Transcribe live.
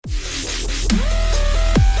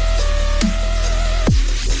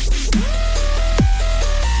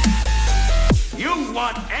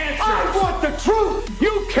truth.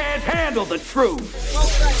 You can't handle the truth.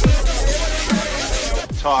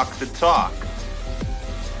 Talk the talk.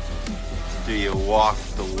 Do you walk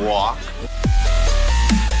the walk?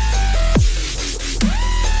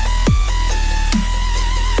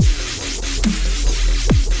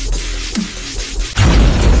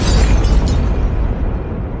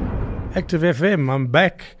 Active FM, I'm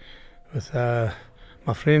back with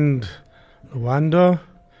my friend Luando.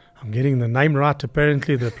 I'm getting the name right,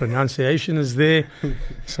 apparently. The pronunciation is there.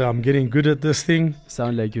 So I'm getting good at this thing.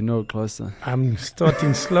 Sound like you know closer. I'm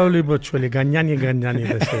starting slowly but surely. Ganyani,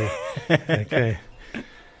 they say. Okay.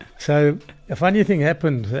 So a funny thing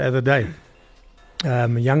happened the other day. A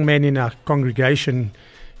young man in our congregation,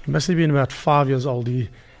 he must have been about 5 years old. He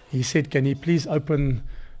said, can he please open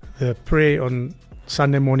the prayer on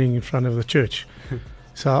Sunday morning in front of the church?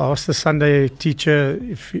 So I asked the Sunday teacher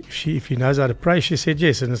if he knows how to pray. She said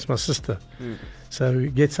yes, and it's my sister. So he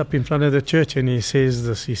gets up in front of the church and he says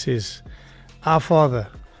this. He says, Our Father,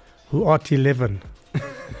 who art 11,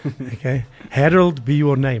 okay, Harold be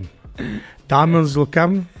your name. Diamonds will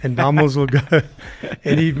come and diamonds will go.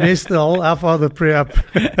 And he messed the whole Our Father prayer up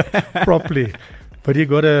properly. But he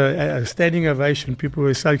got a standing ovation. People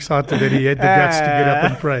were so excited that he had the guts to get up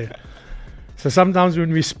and pray. So sometimes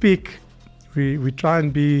when we speak, we try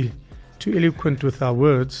and be too eloquent with our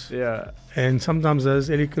words. Yeah. And sometimes those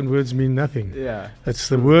eloquent words mean nothing. Yeah. It's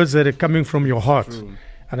the words that are coming from your heart. True.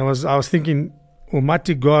 And I was thinking,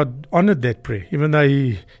 Almighty God honored that prayer, even though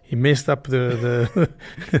he messed up the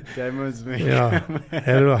yeah,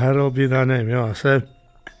 Harold be thy name. Yeah. So,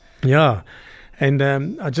 yeah. And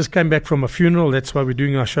I just came back from a funeral. That's why we're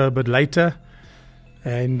doing our show a bit later.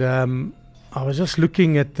 And I was just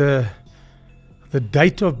looking at the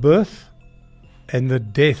date of birth and the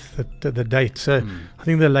death, the date. So I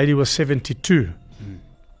think the lady was 72.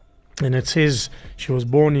 And it says she was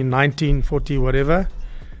born in 1940, whatever.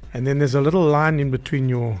 And then there's a little line in between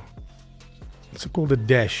it's called a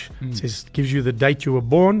dash. It says, gives you the date you were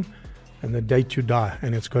born and the date you die.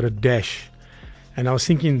 And it's got a dash. And I was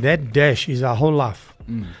thinking that dash is our whole life.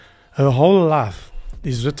 Her whole life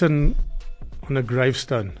is written on a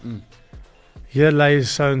gravestone. Here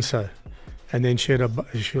lays so-and-so. And then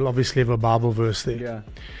she'll obviously have a Bible verse there. Yeah.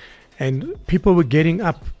 And people were getting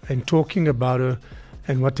up and talking about her.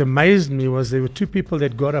 And what amazed me was there were two people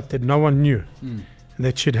that got up that no one knew. And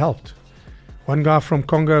that she'd helped. One guy from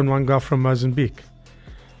Congo and one guy from Mozambique.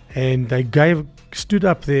 And they stood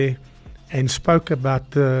up there and spoke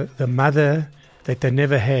about the mother that they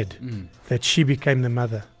never had, that she became the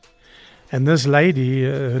mother. And this lady,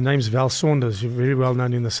 her name's Val Saunders, very well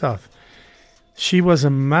known in the South. She was a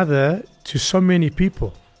mother to so many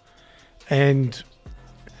people. And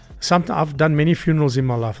I've done many funerals in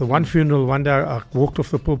my life. The one funeral, one day I walked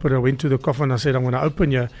off the pulpit, I went to the coffin, I said, I'm going to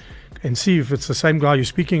open you and see if it's the same guy you're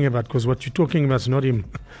speaking about, because what you're talking about is not him.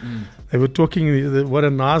 They were talking what a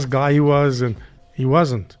nice guy he was, and he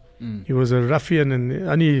wasn't. He was a ruffian, and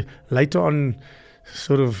only later on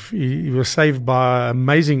sort of he was saved by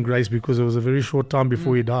amazing grace, because it was a very short time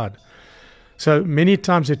before he died. So many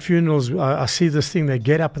times at funerals, I see this thing. They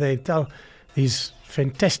get up, they tell these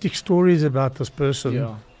fantastic stories about this person.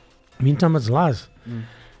 Yeah. Meantime, it's lies.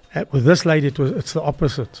 With this lady, it's the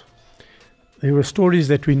opposite. There were stories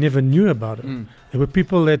that we never knew about her. There were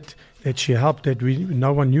people that she helped that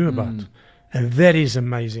no one knew about. And that is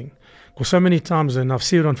amazing. Because so many times, and I've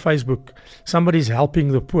seen it on Facebook, somebody's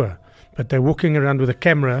helping the poor, but they're walking around with a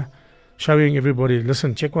camera showing everybody,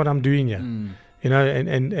 listen, check what I'm doing here. You know,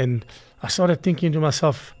 and I started thinking to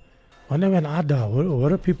myself, wonder when I die,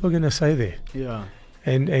 what are people going to say there? Yeah.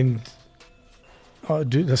 And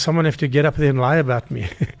does someone have to get up there and lie about me?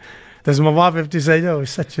 Does my wife have to say, oh, he's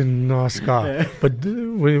such a nice guy? Yeah. But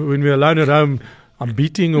when we're alone at home, I'm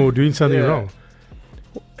beating or doing something wrong.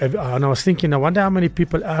 And I was thinking, I wonder how many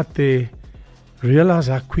people out there realize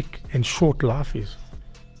how quick and short life is.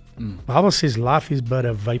 Bible says life is but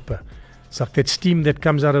a vapor. It's like that steam that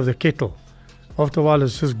comes out of the kettle. After a while,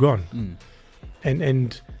 it's just gone.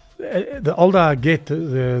 And the older I get,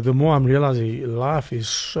 the more I'm realizing life is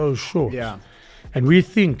so short. Yeah. And we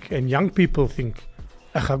think, and young people think,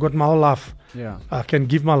 I got my whole life. Yeah. I can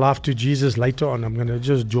give my life to Jesus later on. I'm going to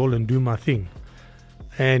just joel and do my thing.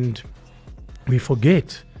 And we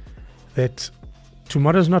forget that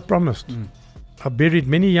tomorrow's not promised. I buried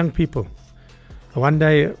many young people. One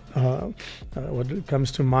day, what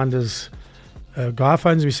comes to mind is a guy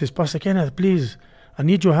phones me, says, Pastor Kenneth, please, I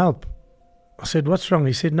need your help. I said, what's wrong?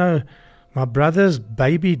 He said, no, my brother's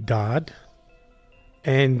baby died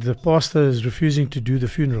and the pastor is refusing to do the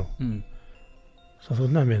funeral. So I thought,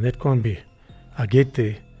 no, man, that can't be. I get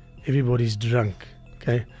there, everybody's drunk,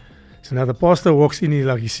 okay? So now the pastor walks in,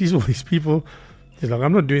 he sees all these people. He's like,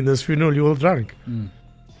 I'm not doing this funeral, you're all drunk.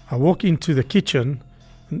 I walk into the kitchen,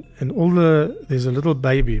 and there's a little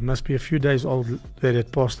baby, must be a few days old, that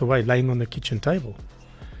had passed away, laying on the kitchen table.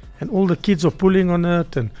 And all the kids are pulling on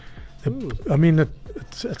it, and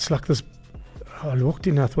it's like this. I walked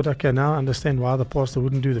in, I thought, okay, now I understand why the pastor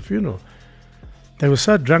wouldn't do the funeral. They were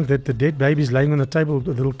so drunk that the dead baby's laying on the table,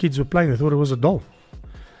 the little kids were playing, they thought it was a doll.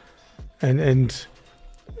 And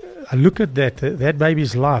I look at that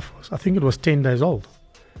baby's life, I think it was 10 days old.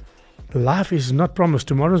 Life is not promised,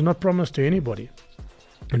 tomorrow is not promised to anybody.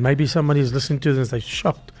 And maybe somebody is listening to this and they're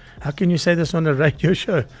shocked. How can you say this on a radio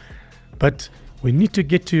show? But we need to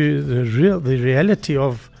get to the reality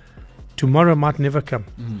of tomorrow might never come.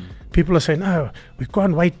 People are saying, no, we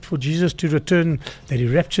can't wait for Jesus to return, that he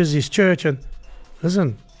raptures his church. And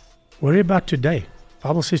listen, worry about today. The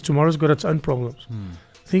Bible says tomorrow's got its own problems.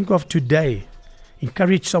 Think of today.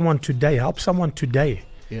 Encourage someone today. Help someone today.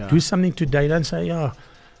 Do something today. Don't say,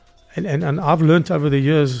 And I've learned over the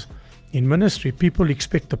years in ministry, people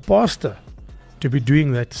expect the pastor to be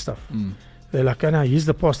doing that stuff. They're like, oh no, he's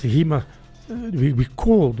the pastor. We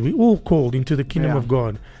all called into the kingdom of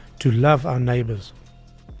God to love our neighbors.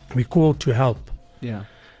 We called to help.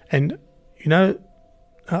 And,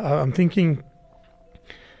 I'm thinking,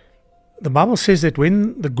 the Bible says that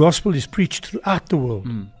when the gospel is preached throughout the world,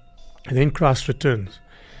 and then Christ returns.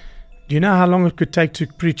 Do you know how long it could take to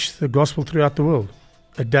preach the gospel throughout the world?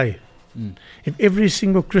 A day. If every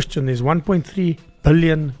single Christian, there's 1.3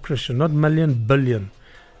 billion Christians, not million, billion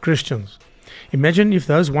Christians. Imagine if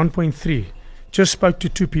those 1.3 just spoke to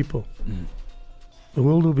 2 people. The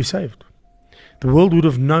world will be saved. The world would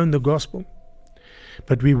have known the gospel.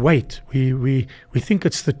 But we wait. We think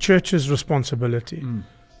it's the church's responsibility.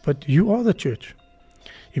 But you are the church.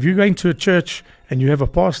 If you're going to a church and you have a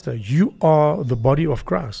pastor, you are the body of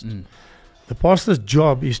Christ. The pastor's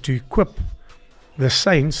job is to equip the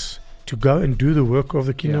saints to go and do the work of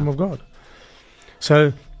the kingdom of God.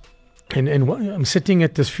 So, and I'm sitting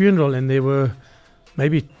at this funeral, and there were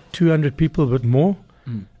maybe 200 people, but more,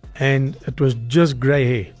 and it was just grey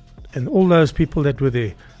hair. And all those people that were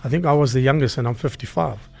there, I think I was the youngest, and I'm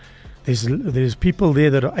 55. There's people there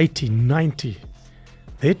that are 80, 90.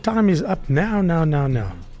 Their time is up now. And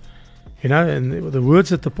the words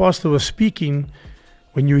that the pastor was speaking,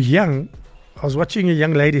 when you're young, I was watching a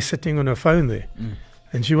young lady sitting on her phone there,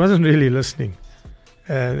 and she wasn't really listening.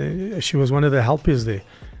 She was one of the helpers there.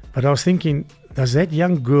 But I was thinking, does that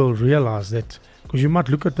young girl realize that? Because you might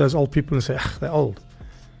look at those old people and say, they're old.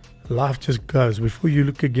 Life just goes. Before you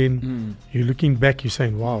look again, you're looking back, you're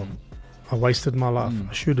saying, wow, I wasted my life.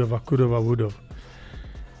 I should have, I could have, I would have.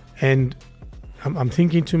 And I'm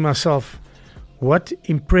thinking to myself, what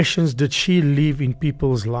impressions did she leave in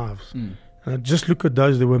people's lives? And just look at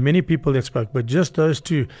those. There were many people that spoke, but just those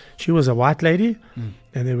 2. She was a white lady,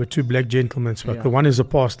 and there were 2 black gentlemen spoke. The one is a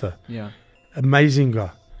pastor. Amazing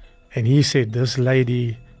guy. And he said, this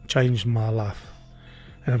lady changed my life.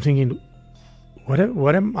 And I'm thinking,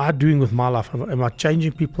 what am I doing with my life? Am I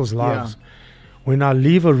changing people's lives? When I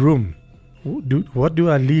leave a room, what do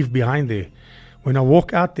I leave behind there? When I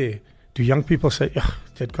walk out there, do young people say,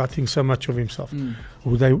 that guy thinks so much of himself?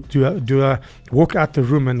 Or do I walk out the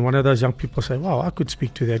room and one of those young people say, wow, I could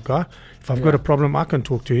speak to that guy. If I've got a problem, I can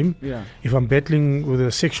talk to him. If I'm battling with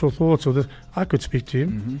the sexual thoughts or this, I could speak to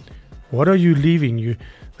him. What are you leaving? You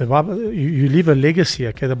leave a legacy.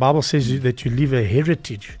 Okay, the Bible says that you leave a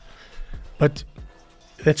heritage. But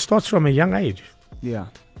that starts from a young age.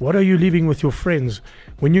 What are you leaving with your friends?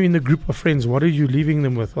 When you're in the group of friends, what are you leaving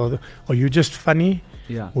them with? Are you just funny?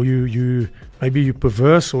 Or you maybe you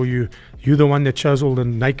perverse, or you're the one that shows all the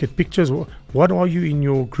naked pictures. What are you in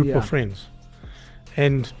your group of friends?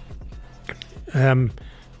 And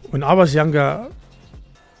when I was younger,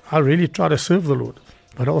 I really tried to serve the Lord,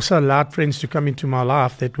 but I also allowed friends to come into my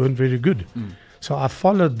life that weren't very good. So I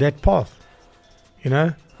followed that path.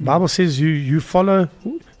 The Bible says you follow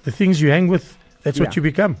the things you hang with. That's what you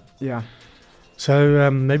become.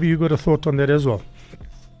 So maybe you got a thought on that as well.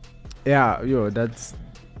 That's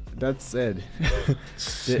sad.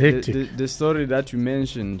 The story that you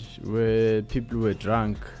mentioned, where people were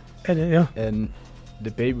drunk and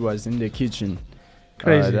the baby was in the kitchen.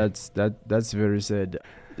 Crazy. That's very sad.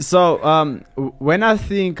 So when I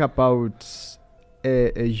think about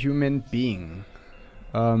a human being,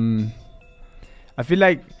 I feel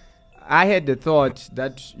like I had the thought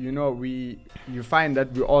that you find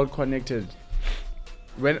that we're all connected.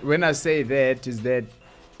 When I say that, is that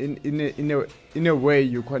in a way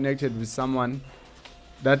you're connected with someone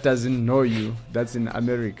that doesn't know you, that's in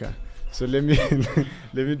America. So let me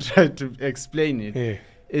try to explain it.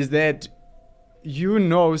 is that you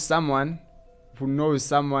know someone who knows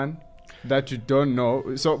someone that you don't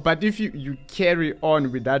know. So, but if you carry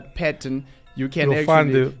on with that pattern, you can You'll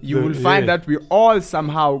find will find that we all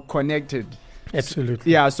somehow connected.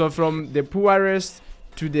 Absolutely. Yeah. So from the poorest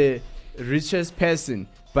to the richest person,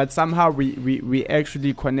 but somehow we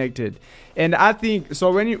actually connected. And I think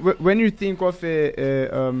so. When you think of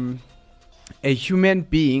a human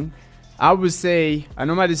being, I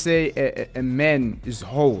normally say a man is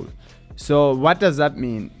whole. So what does that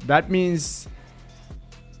mean? That means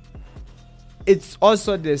it's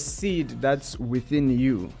also the seed that's within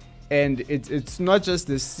you. And it's not just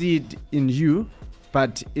the seed in you,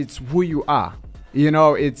 but it's who you are.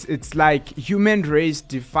 It's like human race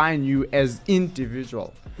define you as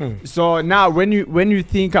individual. So now when you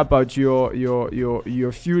think about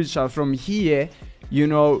your future from here,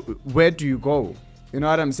 where do you go? You know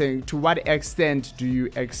what I'm saying? To what extent do you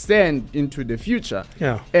extend into the future?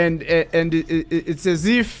 Yeah. And it's as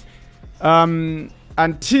if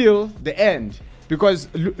until the end, because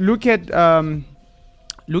look at our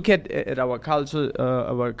culture,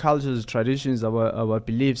 our cultures, traditions, our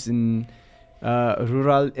beliefs in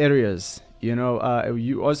rural areas.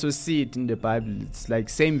 You also see it in the Bible. It's like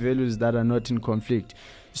same values that are not in conflict.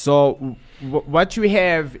 So what you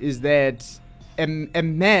have is that a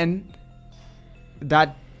man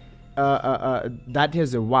that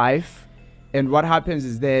has a wife, and what happens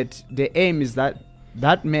is that the aim is that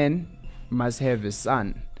man must have a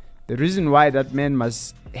son. The reason why that man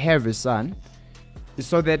must have a son is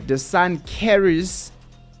so that the son carries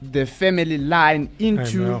the family line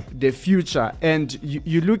into the future. And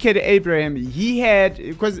you look at Abraham, he had,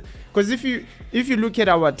 because if you look at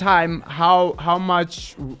our time, how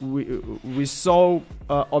much we so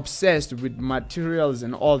obsessed with materials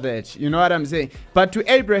and all that, you know what I'm saying? But to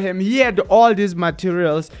Abraham, he had all these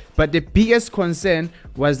materials, but the biggest concern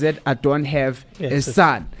was that I don't have a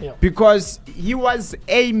son, because he was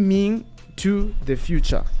aiming to the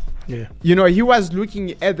future. Yeah. He was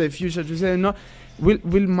looking at the future to say, no,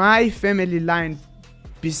 will my family line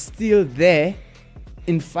be still there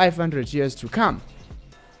in 500 years to come?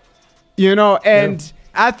 And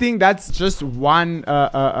I think that's just one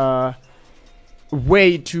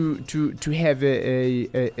way to have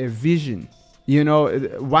a vision.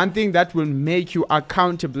 One thing that will make you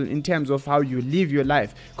accountable in terms of how you live your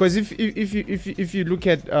life. Because if you look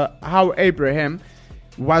at how Abraham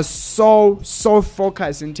was so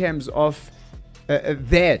focused in terms of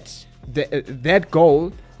that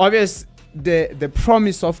goal, obviously the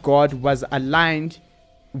promise of God was aligned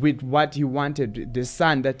with what he wanted, the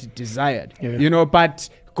son that he desired. But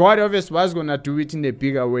God obviously was going to do it in a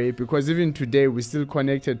bigger way, because even today we're still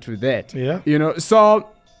connected to that. So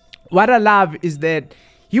what I love is that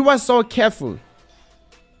he was so careful,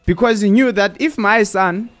 because he knew that if my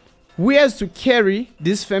son, who has to carry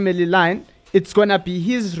this family line, it's going to be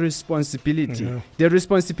his responsibility. The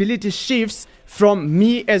responsibility shifts from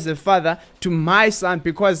me as a father to my son,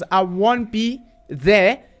 because I won't be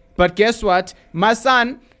there. But guess what? My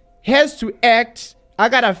son has to act. I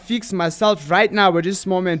got to fix myself right now at this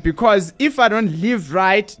moment, because if I don't live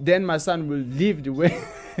right, then my son will live the way.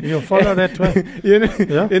 You'll follow that way.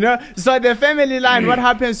 So the family line, what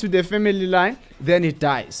happens to the family line? Then it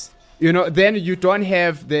dies. Then you don't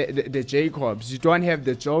have the Jacobs, you don't have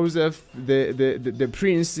the Joseph, the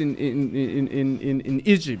prince in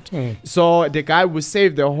Egypt. So the guy will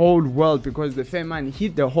save the whole world, because the famine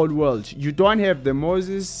hit the whole world. You don't have the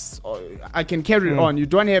Moses, I can carry on. You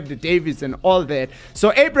don't have the Davids and all that.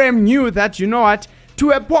 So Abraham knew that, to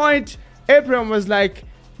a point, Abraham was like,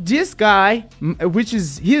 this guy, which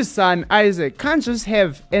is his son Isaac, can't just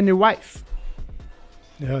have any wife.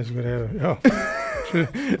 Yeah, he's going to have and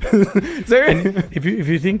if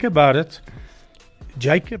you think about it,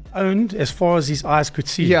 Jacob owned as far as his eyes could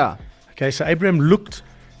see. Okay, so Abraham looked,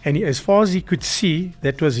 and as far as he could see,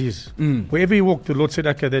 that was his. Wherever he walked, the Lord said,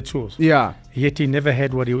 okay, that's yours. Yet he never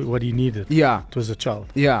had what he needed. It was a child.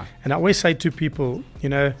 And I always say to people,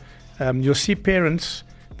 you'll see parents,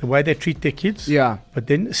 the way they treat their kids, but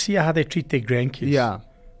then see how they treat their grandkids.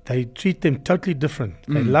 They treat them totally different.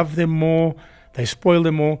 They love them more. They spoil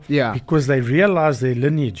them all because they realize their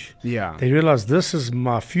lineage. They realize this is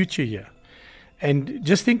my future here. And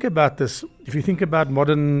just think about this. If you think about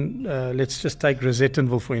modern, let's just take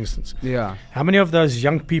Rosettenville, for instance. How many of those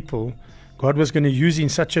young people God was going to use in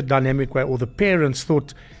such a dynamic way, or the parents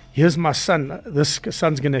thought, here's my son, this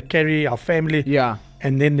son's going to carry our family.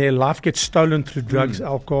 And then their life gets stolen through drugs,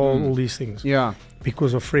 alcohol, all these things.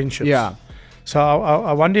 Because of friendships. So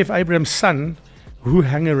I wonder if Abraham's son, who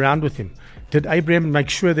hung around with him, did Abraham make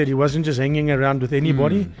sure that he wasn't just hanging around with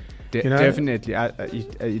anybody? You know? Definitely.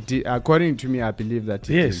 According to me, I believe that.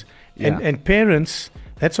 It Yes. is. Yeah. And parents,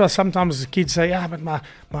 that's why sometimes the kids say, but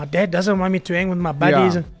my dad doesn't want me to hang with my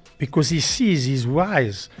buddies. Yeah. Because he sees, he's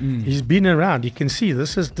wise. He's been around. He can see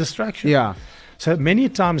this is distraction. Yeah. So many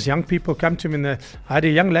times young people come to me. I had a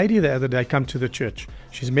young lady the other day come to the church.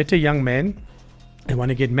 She's met a young man. They want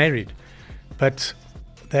to get married. But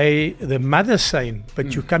the mother's saying,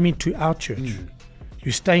 but you're coming to our church.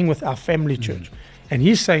 You're staying with our family church. And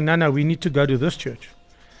he's saying, no, we need to go to this church.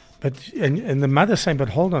 But and the mother's saying, but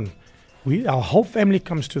hold on. Our whole family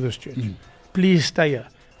comes to this church. Please stay here.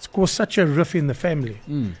 It's caused such a rift in the family.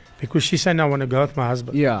 Because she's saying, I want to go with my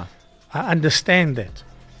husband. Yeah. I understand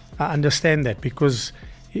that because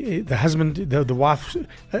the husband, the wife,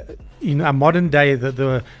 in our modern day,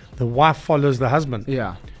 the wife follows the husband.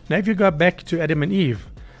 Yeah. Now, if you go back to Adam and Eve,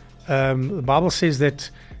 the Bible says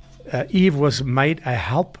that Eve was made a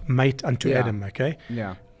helpmate unto Yeah. Adam, okay?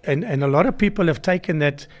 Yeah. And a lot of people have taken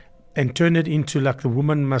that and turned it into like the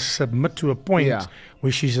woman must submit to a point Yeah.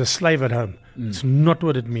 where she's a slave at home. It's not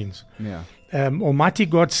what it means. Yeah. Almighty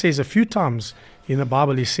God says a few times in the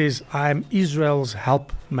Bible, he says, I am Israel's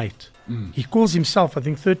helpmate. He calls himself, I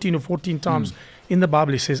think 13 or 14 times in the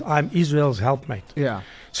Bible, he says, I am Israel's helpmate. Yeah.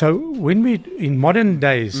 So when in modern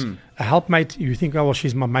days, a helpmate, you think, oh, well,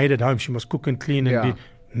 she's my maid at home. She must cook and clean. Yeah.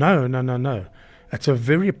 No. It's a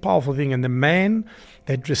very powerful thing. And the man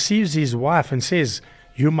that receives his wife and says,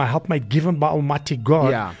 you're my helpmate given by Almighty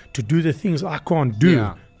God Yeah. to do the things I can't do.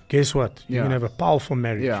 Yeah. Guess what? You're Yeah. going to have a powerful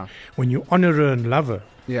marriage Yeah. when you honor her and love her.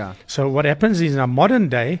 Yeah. So what happens is in our modern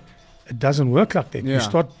day, it doesn't work like that. Yeah. You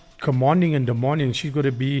start commanding and demanding. She's got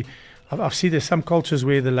to be. I've seen there's some cultures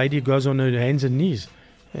where the lady goes on her hands and knees,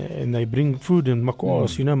 and they bring food and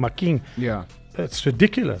makos, my king. Yeah. It's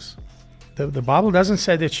ridiculous. The Bible doesn't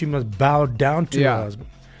say that she must bow down to Yeah. her husband.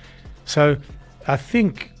 So I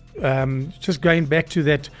think just going back to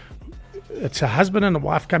that, it's a husband and a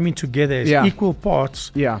wife coming together as Yeah. equal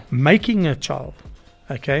parts, Yeah. making a child.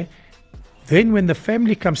 Okay. Then when the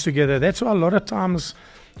family comes together, that's why a lot of times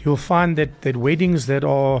you'll find that weddings that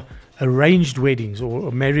are arranged weddings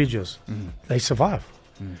or marriages, they survive.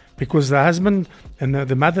 Because the husband and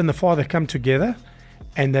the mother and the father come together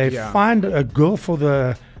and they Yeah. find a girl for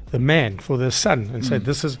the man, for the son, and say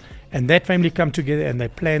this is, and that family come together and they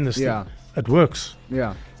plan this Yeah. thing. It works.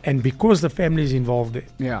 Yeah. And because the family is involved there.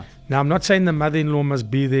 Yeah. Now, I'm not saying the mother-in-law must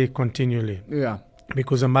be there continually, Yeah.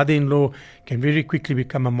 because a mother-in-law can very quickly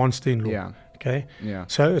become a monster-in-law. Yeah. Okay? Yeah.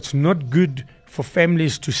 So it's not good for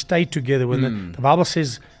families to stay together. When the Bible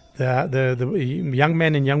says the young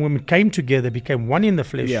man and young woman came together, became one in the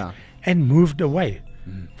flesh, Yeah. and moved away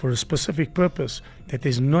for a specific purpose, that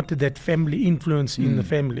there's not that family influence in the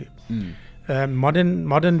family.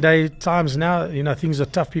 Modern day times now, things are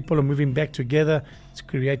tough. People are moving back together. It's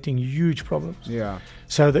creating huge problems. Yeah.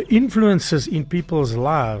 So the influences in people's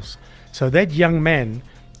lives, so that young man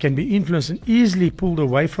can be influenced and easily pulled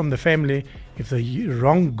away from the family if the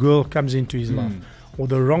wrong girl comes into his life, or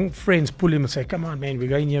the wrong friends pull him and say, come on, man, we're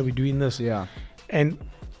going here, we're doing this. Yeah. And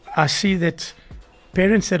I see that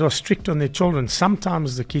parents that are strict on their children,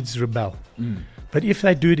 sometimes the kids rebel. But if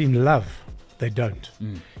they do it in love, they don't.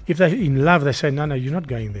 If they're in love, they say, no, you're not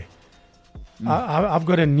going there. I've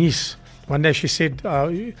got a niece. One day she said,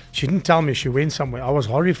 she didn't tell me, she went somewhere. I was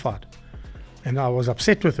horrified. And I was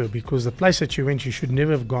upset with her because the place that she went, she should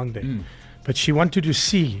never have gone there. But she wanted to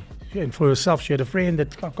see, and for herself, she had a friend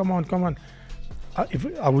that, come on.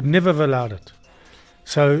 I would never have allowed it.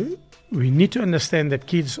 So we need to understand that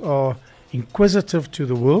kids are inquisitive to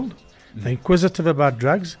the world. They're inquisitive about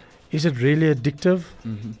drugs. Is it really addictive?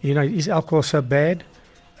 Is alcohol so bad?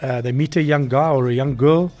 They meet a young guy or a young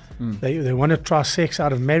girl. They want to try sex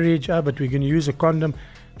out of marriage. But we're going to use a condom.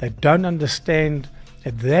 They don't understand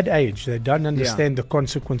at that age. They don't understand the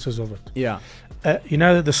consequences of it. Yeah.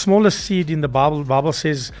 The smallest seed in the Bible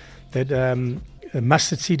says that a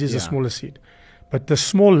mustard seed is the smallest seed. But the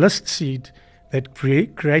smallest seed that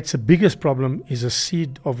creates the biggest problem is a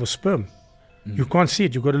seed of a sperm. You can't see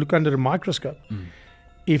it. You've got to look under a microscope.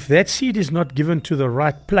 If that seed is not given to the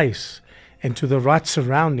right place and to the right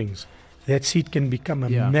surroundings, that seed can become a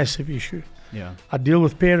massive issue. Yeah. I deal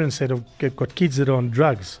with parents that have got kids that are on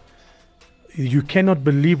drugs. You cannot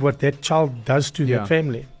believe what that child does to their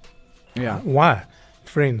family. Yeah. Why?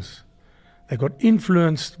 Friends. They got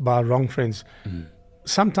influenced by wrong friends.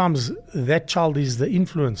 Sometimes that child is the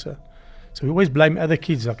influencer. So we always blame other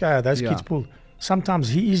kids, like, those kids pulled. Sometimes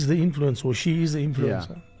he is the influencer or she is the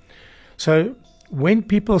influencer. So when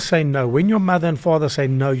people say no, when your mother and father say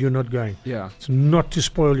no, you're not going. It's not to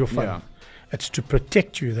spoil your fun. It's to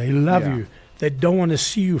protect you. They love you. They don't want to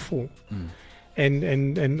see you fall.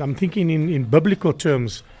 And I'm thinking in biblical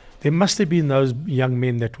terms, there must have been those young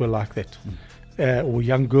men that were like that, or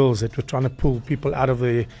young girls that were trying to pull people out of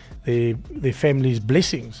their family's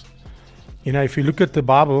blessings. You know, if you look at the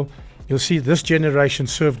Bible, you'll see this generation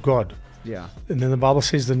served God. Yeah. And then the Bible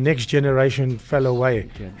says the next generation fell away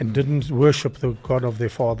and didn't worship the God of their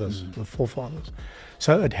fathers, the forefathers.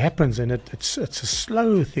 So it happens, and it's a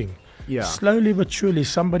slow thing. Yeah. Slowly but surely,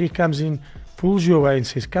 somebody comes in, pulls you away and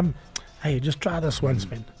says, come, hey, just try this once,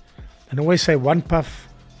 man. And I always say one puff,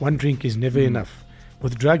 one drink is never enough.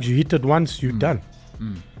 With drugs, you hit it once, you're done.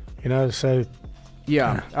 You know, so...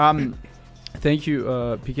 Yeah. Thank you,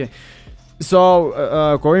 PK.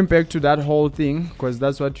 So going back to that whole thing, because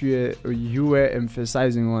that's what you were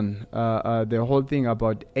emphasizing on, the whole thing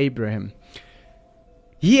about Abraham.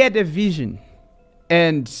 He had a vision,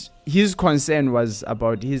 and his concern was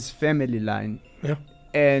about his family line. Yeah.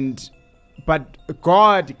 But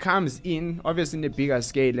God comes in, obviously in a bigger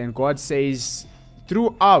scale, and God says,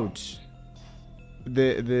 throughout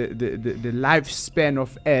the lifespan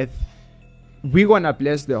of earth, we're gonna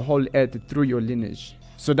bless the whole earth through your lineage.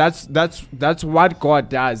 So that's what God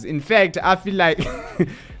does. In fact, I feel like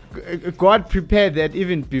God prepared that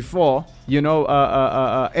even before,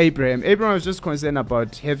 Abraham. Abraham was just concerned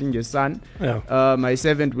about having a son. Yeah. My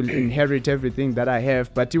servant will inherit everything that I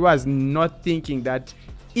have. But he was not thinking that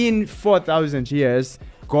in 4,000 years,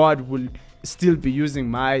 God will still be using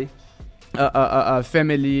my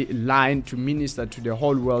family line to minister to the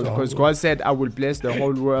whole world, because God said, I will bless the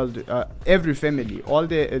whole world, every family, all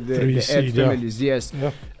the earth families. Yes.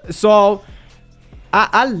 Yeah. So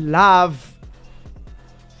I love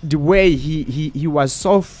the way he was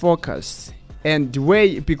so focused, and the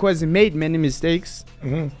way, because he made many mistakes,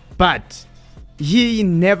 but he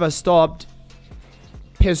never stopped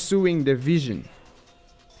pursuing the vision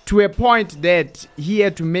to a point that he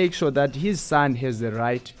had to make sure that his son has the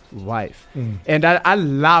right wife. And I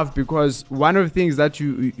love, because one of the things that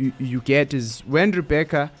you get is when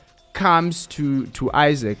Rebecca comes to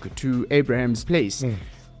Isaac, to Abraham's place,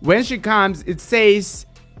 when she comes, it says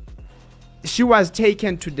she was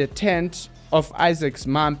taken to the tent of Isaac's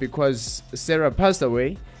mom because Sarah passed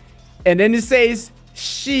away, and then it says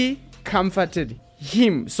she comforted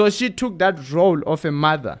him. So she took that role of a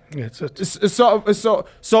mother. Yes,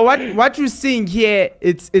 So what you're seeing here,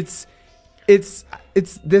 it's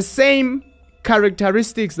the same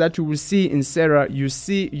characteristics that you will see in Sarah. You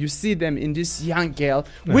see them in this young girl,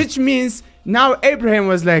 which means now Abraham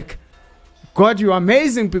was like, God, you're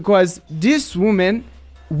amazing, because this woman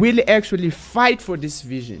will actually fight for this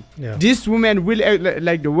vision. Yeah. This woman will,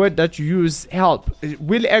 like the word that you use, help,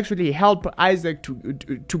 will actually help Isaac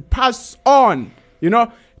to pass on,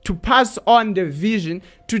 to pass on the vision.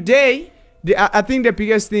 Today, I think the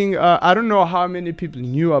biggest thing, I don't know how many people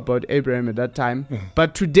knew about Abraham at that time,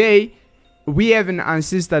 but today we have an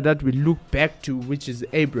ancestor that we look back to, which is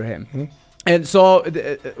Abraham. And so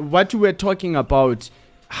what you were talking about,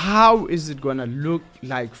 how is it going to look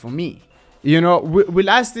like for me? Will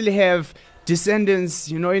I still have descendants,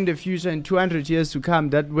 in the future, in 200 years to come,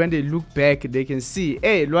 that when they look back, they can see,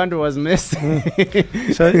 hey, Luando was messing.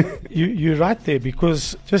 So you're right there,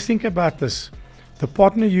 because just think about this. The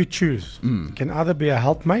partner you choose can either be a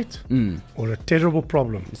helpmate or a terrible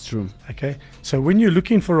problem. It's true. Okay? So when you're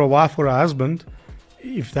looking for a wife or a husband,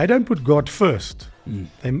 if they don't put God first,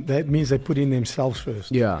 that means they put in themselves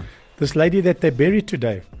first. Yeah. This lady that they buried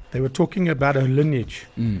today, they were talking about her lineage.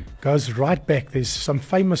 Goes right back. There's some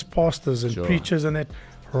famous pastors and preachers and that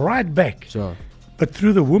right back. Sure. But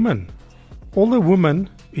through the woman. All the women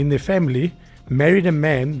in their family married a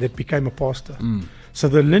man that became a pastor. So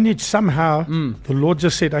the lineage somehow, the Lord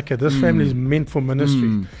just said, okay, this family is meant for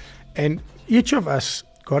ministry. And each of us,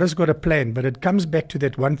 God has got a plan, but it comes back to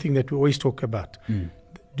that one thing that we always talk about.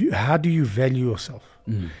 How do you value yourself?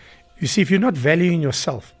 You see, if you're not valuing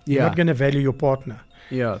yourself, you're not going to value your partner.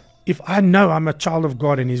 Yeah. If I know I'm a child of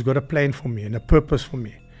God and He's got a plan for me and a purpose for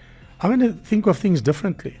me, I'm going to think of things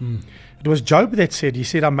differently. It was Job that said, he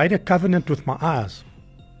said, I made a covenant with my eyes.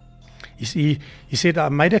 He said, I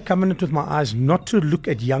made a covenant with my eyes not to look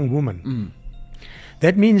at young women.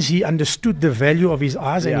 That means he understood the value of his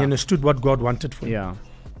eyes and he understood what God wanted for him. Yeah.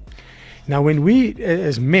 Now, when we,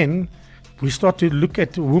 as men, we start to look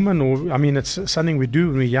at women, it's something we do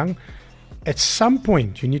when we're young. At some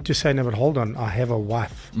point, you need to say, no, but hold on, I have a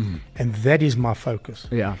wife. And that is my focus.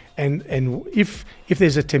 Yeah. And if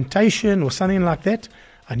there's a temptation or something like that,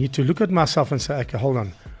 I need to look at myself and say, okay, hold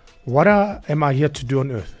on. What am I here to do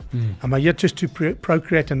on earth? Am I here just to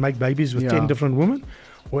procreate and make babies with 10 different women?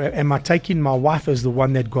 Or am I taking my wife as the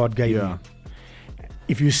one that God gave me?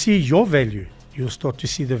 If you see your value you'll start to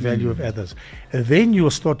see the value of others. And then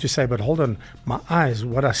you'll start to say, but hold on, my eyes,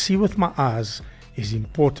 what I see with my eyes is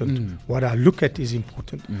important. What I look at is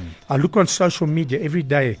important. I look on social media every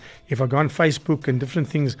day. If I go on Facebook and different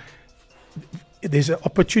things, there's an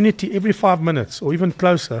opportunity every 5 minutes or even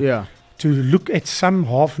closer to look at some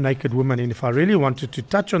half-naked woman. And if I really wanted to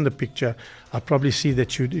touch on the picture, I'd probably see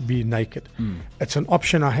that she'd be naked. It's an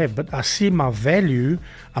option I have, but I see my value.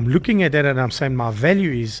 I'm looking at that and I'm saying my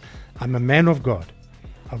value is I'm a man of God.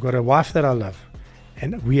 I've got a wife that I love.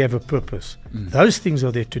 And we have a purpose. Those things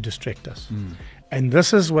are there to distract us. And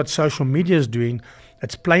this is what social media is doing.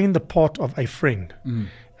 It's playing the part of a friend.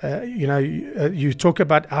 You talk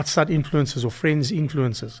about outside influences or friends'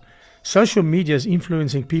 influences. Social media is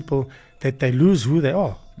influencing people that they lose who they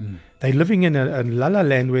are. They're living in a la-la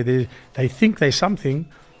land where they think they're something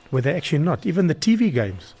where they're actually not. Even the TV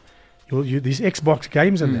games, these Xbox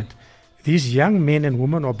games and that. These young men and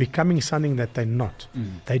women are becoming something that they're not.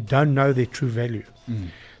 They don't know their true value.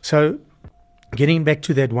 So getting back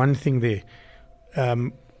to that one thing there,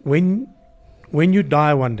 when you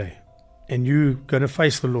die one day and you're going to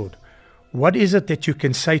face the Lord, what is it that you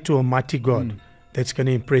can say to Almighty God that's going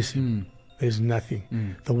to impress Him? There's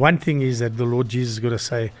nothing. The one thing is that the Lord Jesus is going to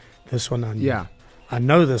say, this one I know. I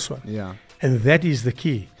know this one. And that is the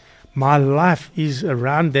key. My life is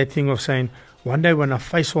around that thing of saying, one day when I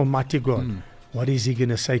face Almighty God, what is He going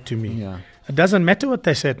to say to me? It doesn't matter what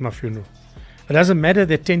they say at my funeral. It doesn't matter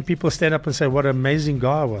that 10 people stand up and say, what an amazing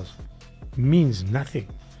guy I was. It means nothing.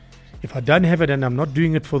 If I don't have it and I'm not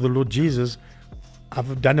doing it for the Lord Jesus,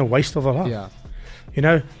 I've done a waste of a life.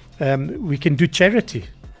 We can do charity.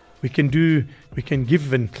 We can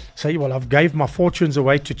give and say, well, I've gave my fortunes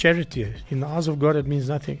away to charity. In the eyes of God, it means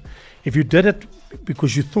nothing. If you did it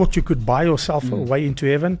because you thought you could buy yourself a way into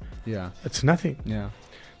heaven, it's nothing.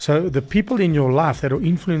 So the people in your life that are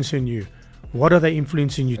influencing you, what are they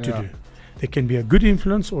influencing you to do? There can be a good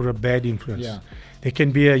influence or a bad influence. There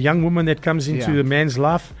can be a young woman that comes into a man's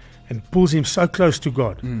life and pulls him so close to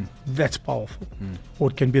God. That's powerful. Or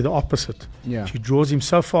it can be the opposite. She draws him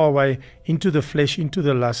so far away into the flesh, into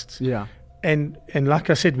the lusts. And like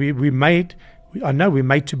I said, I know we're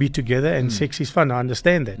made to be together and sex is fun. I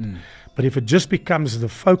understand that. But if it just becomes the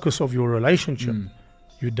focus of your relationship,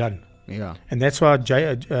 you're done. And that's why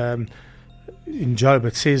in Job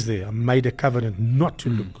it says there, I made a covenant not to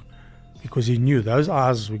look, because he knew those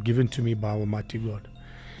eyes were given to me by Almighty God.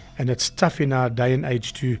 And it's tough in our day and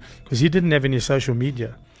age because he didn't have any social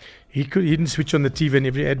media. He didn't switch on the TV and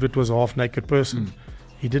every advert was a half-naked person.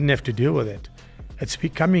 He didn't have to deal with that. It's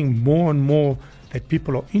becoming more and more that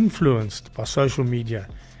people are influenced by social media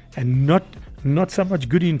and not so much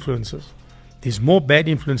good influences. There's more bad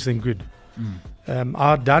influence than good.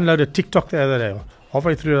 I downloaded TikTok the other day.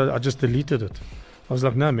 Halfway through, I just deleted it. I was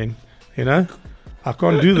like, no, man, I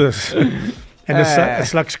can't do this. And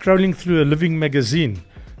it's like scrolling through a living magazine,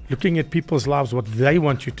 looking at people's lives, what they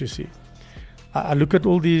want you to see. I look at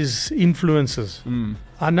all these influencers.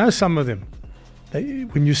 I know some of them.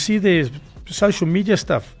 When you see their social media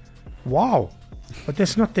stuff, wow, but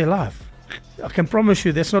that's not their life. I can promise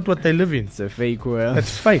you that's not what they live in. It's a fake world.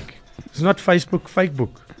 It's fake. It's not Facebook,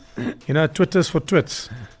 Twitter's for twits.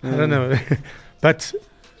 I don't know. But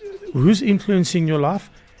who's influencing your life?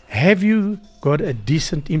 Have you got a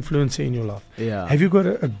decent influencer in your life? Have you got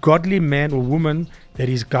a godly man or woman that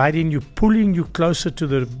is guiding you, pulling you closer to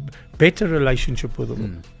the better relationship with the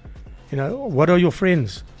Lord? What are your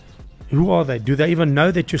friends? Who are they? Do they even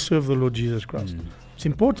know that you serve the Lord Jesus Christ? It's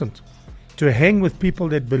important to hang with people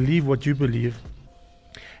that believe what you believe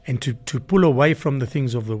and to pull away from the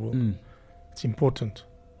things of the world. It's important.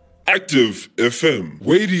 Active FM.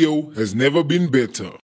 Radio has never been better.